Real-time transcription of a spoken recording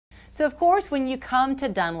So of course, when you come to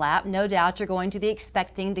Dunlap, no doubt you're going to be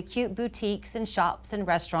expecting the cute boutiques and shops and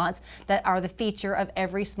restaurants that are the feature of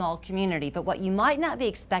every small community. But what you might not be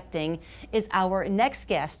expecting is our next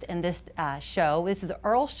guest in this show. This is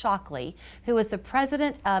Earl Shockley, who is the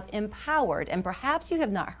president of Inpowerd. And perhaps you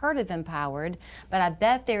have not heard of Inpowerd, but I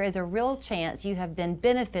bet there is a real chance you have been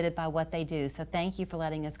benefited by what they do. So thank you for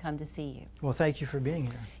letting us come to see you. Well, thank you for being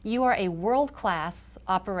here. You are a world-class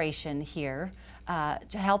operation here,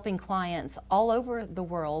 helping clients all over the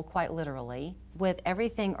world, quite literally, with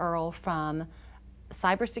everything, Earl, from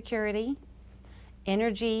cybersecurity,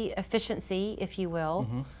 energy efficiency, if you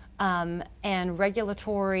will, and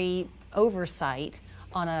regulatory oversight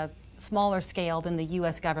on a smaller scale than the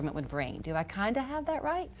U.S. government would bring. Do I kind of have that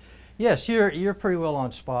right? Yes, you're pretty well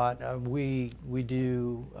on spot. We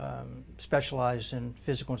do specialize in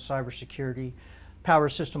physical and cybersecurity, power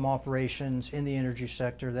system operations in the energy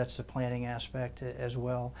sector. That's the planning aspect as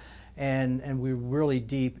well. And we're really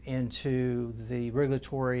deep into the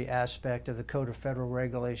regulatory aspect of the Code of Federal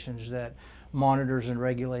Regulations that monitors and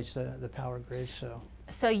regulates the power grid.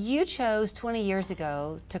 So you chose 20 years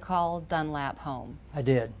ago to call Dunlap home. I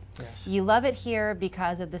did, yes. You love it here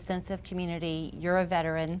because of the sense of community. You're a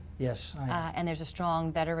veteran. Yes, I am. And there's a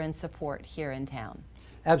strong veteran support here in town.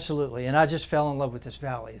 Absolutely, and I just fell in love with this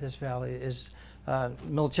valley. This valley is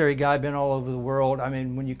military guy, been all over the world. I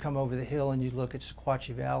mean, when you come over the hill and you look at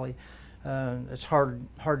Sequatchie Valley, it's hard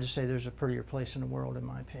to say there's a prettier place in the world, in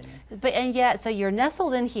my opinion. And yet, so you're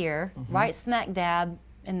nestled in here, right smack dab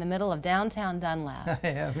in the middle of downtown Dunlap. I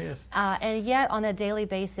am, yes. And yet, on a daily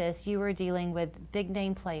basis, you are dealing with big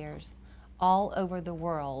name players all over the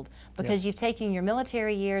world, because you've taken your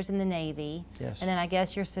military years in the Navy, and then I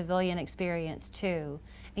guess your civilian experience too,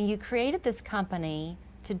 and you created this company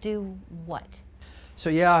to do what? So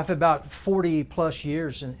yeah, I have about 40 plus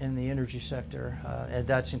years in the energy sector, and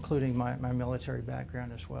that's including my military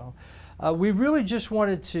background as well. We really just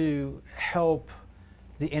wanted to help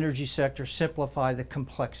the energy sector simplify the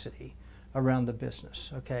complexity around the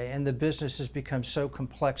business, okay? And the business has become so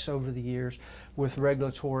complex over the years with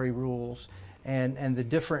regulatory rules and the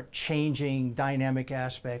different changing dynamic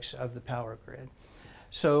aspects of the power grid.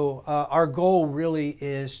 So our goal really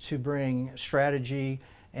is to bring strategy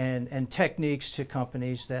and techniques to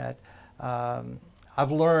companies that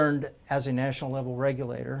I've learned as a national level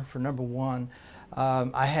regulator. For number one,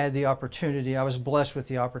 I had the opportunity, I was blessed with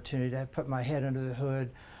the opportunity to put my head under the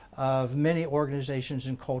hood of many organizations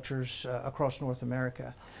and cultures across North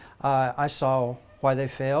America. I saw why they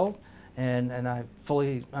failed, and I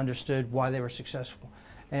fully understood why they were successful.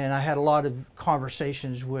 And I had a lot of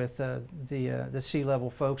conversations with the C-level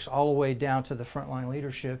folks all the way down to the frontline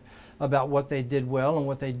leadership about what they did well and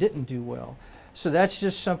what they didn't do well. So that's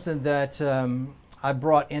just something that I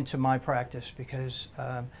brought into my practice, because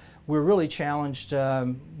we're really challenged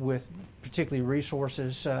with particularly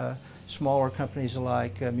resources. Smaller companies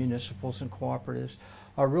like municipals and cooperatives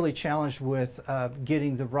are really challenged with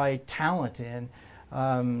getting the right talent in.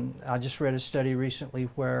 I just read a study recently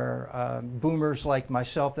where boomers like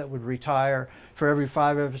myself that would retire, for every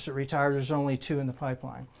 5 of us that retire, there's only 2 in the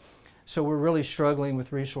pipeline. So we're really struggling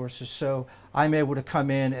with resources. So I'm able to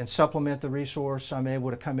come in and supplement the resource. I'm able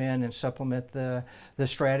to come in and supplement the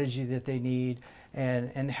strategy that they need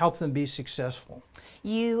and help them be successful.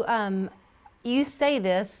 You say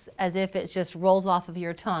this as if it just rolls off of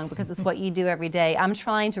your tongue, because it's what you do every day. I'm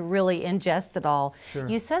trying to really ingest it all. Sure.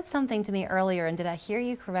 You said something to me earlier, and did I hear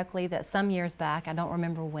you correctly, that some years back, I don't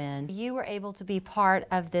remember when, you were able to be part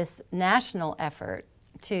of this national effort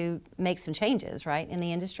to make some changes, right, in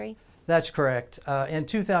the industry? That's correct. In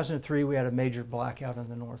 2003, we had a major blackout in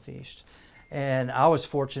the Northeast, and I was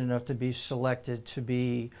fortunate enough to be selected to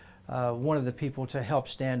be one of the people to help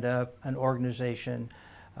stand up an organization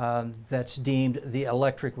that's deemed the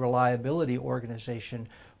Electric Reliability Organization,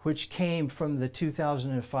 which came from the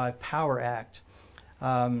 2005 Power Act.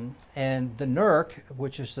 And the NERC,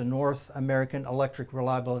 which is the North American Electric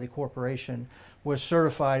Reliability Corporation, was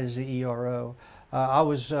certified as the ERO. I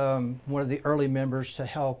was one of the early members to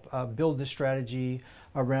help build the strategy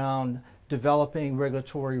around developing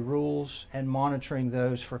regulatory rules and monitoring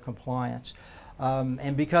those for compliance.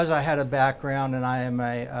 And because I had a background and I am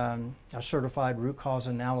a certified root cause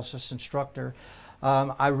analysis instructor,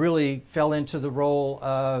 I really fell into the role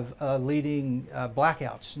of leading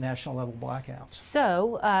blackouts, national level blackouts.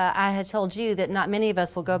 So I had told you that not many of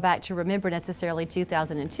us will go back to remember necessarily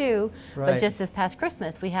 2002, but just this past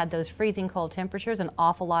Christmas we had those freezing cold temperatures. An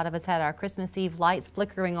awful lot of us had our Christmas Eve lights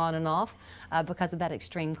flickering on and off because of that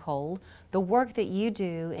extreme cold. The work that you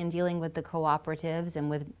do in dealing with the cooperatives and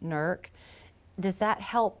with NERC, does that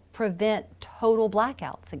help prevent total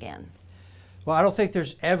blackouts again? Well, I don't think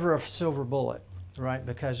there's ever a silver bullet, right?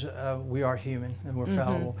 Because we are human and we're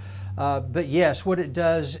fallible. But yes, what it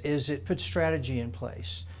does is it puts strategy in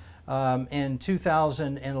place. In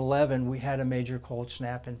 2011, we had a major cold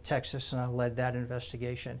snap in Texas, and I led that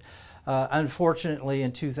investigation. Unfortunately,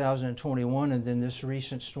 in 2021, and then this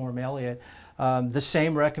recent Storm Elliott, the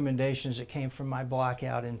same recommendations that came from my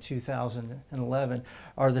blackout in 2011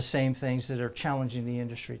 are the same things that are challenging the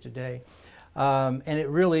industry today. And it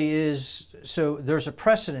really is, so there's a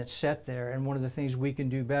precedent set there, and one of the things we can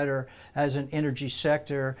do better as an energy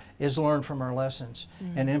sector is learn from our lessons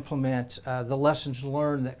and implement the lessons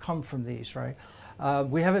learned that come from these, right?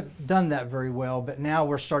 We haven't done that very well, but now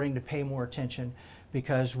we're starting to pay more attention,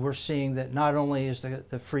 because we're seeing that not only is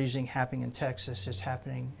the freezing happening in Texas, it's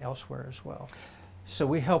happening elsewhere as well. So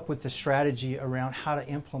we help with the strategy around how to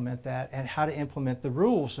implement that and how to implement the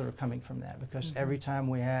rules that are coming from that, because every time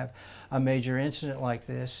we have a major incident like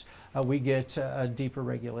this, we get a deeper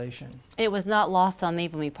regulation. It was not lost on me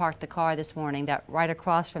when we parked the car this morning that right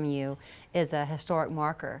across from you is a historic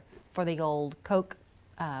marker for the old coke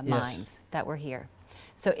mines that were here.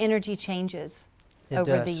 So energy changes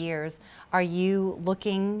over the years. Are you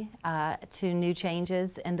looking to new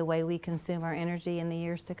changes in the way we consume our energy in the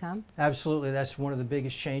years to come? Absolutely. That's one of the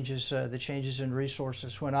biggest changes, the changes in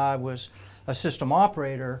resources. When I was a system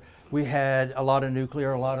operator, we had a lot of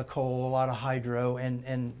nuclear, a lot of coal, a lot of hydro,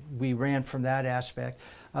 and we ran from that aspect.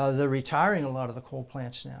 They're retiring a lot of the coal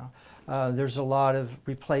plants now. There's a lot of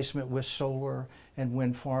replacement with solar and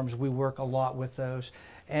wind farms. We work a lot with those.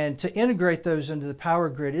 And to integrate those into the power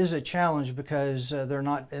grid is a challenge, because they're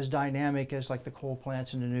not as dynamic as like the coal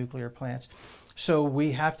plants and the nuclear plants. So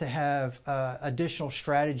we have to have additional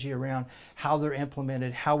strategy around how they're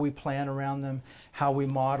implemented, how we plan around them, how we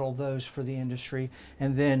model those for the industry,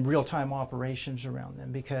 and then real-time operations around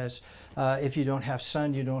them. Because if you don't have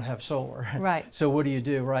sun, you don't have solar. Right. So what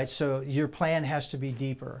do, right? So your plan has to be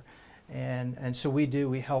deeper. And so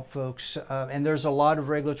we help folks, and there's a lot of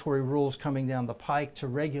regulatory rules coming down the pike to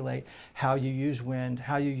regulate how you use wind,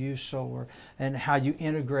 how you use solar, and how you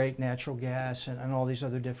integrate natural gas and all these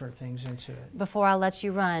other different things into it. Before I let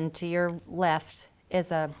you run, to your left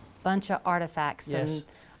is a bunch of artifacts and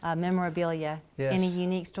memorabilia. Any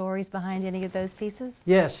unique stories behind any of those pieces?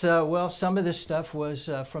 Yes, well, some of this stuff was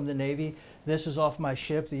from the Navy. This is off my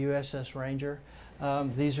ship, the USS Ranger.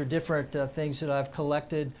 These are different things that I've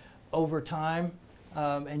collected over time,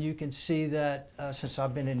 and you can see that since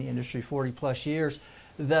I've been in the industry 40+ years,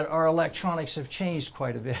 that our electronics have changed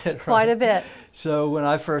quite a bit. Right? Quite a bit. So when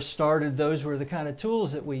I first started, those were the kind of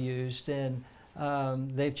tools that we used, and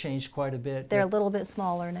they've changed quite a bit. They're a little bit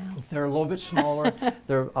smaller now. They're a little bit smaller.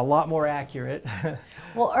 They're a lot more accurate.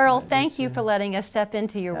 Well, Earl, thank you for letting us step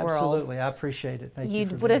into your world. Absolutely, I appreciate it. Thank you.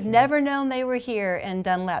 You would have never known they were here in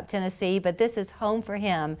Dunlap, Tennessee, but this is home for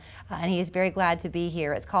him, and he is very glad to be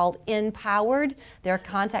here. It's called Inpowerd. Their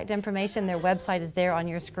contact information, their website is there on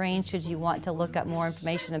your screen should you want to look up more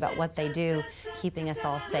information about what they do, keeping us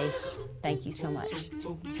all safe. Thank you so much.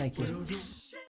 Thank you.